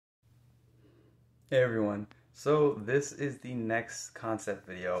Hey everyone, so this is the next concept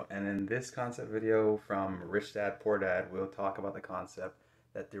video, and in this concept video from Rich Dad Poor Dad, we'll talk about the concept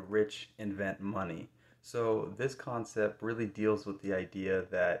that the rich invent money. So this concept really deals with the idea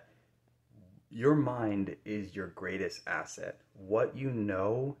that your mind is your greatest asset. What you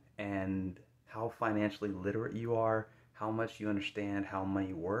know and how financially literate you are, how much you understand how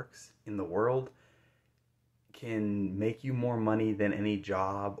money works in the world, can make you more money than any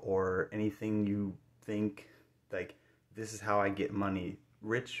job or anything you think like this is how I get money.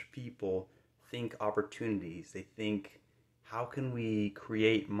 Rich people think opportunities. They think, how can we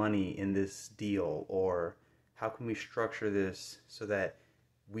create money in this deal, or how can we structure this so that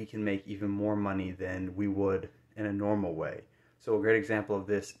we can make even more money than we would in a normal way. So a great example of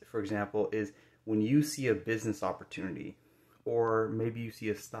this, for example, is when you see a business opportunity, or maybe you see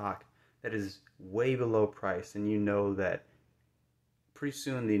a stock that is way below price, and you know that pretty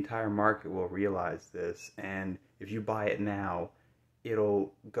soon the entire market will realize this, and if you buy it now,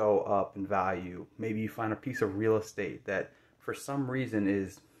 it'll go up in value. Maybe you find a piece of real estate that for some reason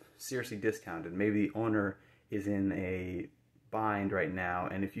is seriously discounted. Maybe the owner is in a bind right now,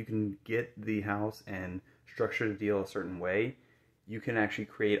 and if you can get the house and structure the deal a certain way, you can actually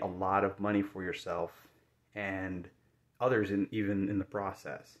create a lot of money for yourself and others even in the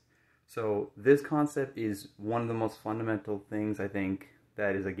process. So this concept is one of the most fundamental things, I think,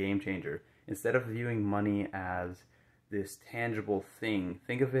 that is a game changer. Instead of viewing money as this tangible thing,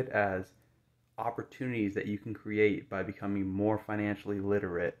 think of it as opportunities that you can create by becoming more financially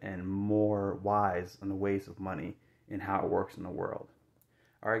literate and more wise on the ways of money and how it works in the world.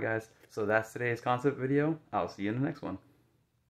 Alright guys, so that's today's concept video. I'll see you in the next one.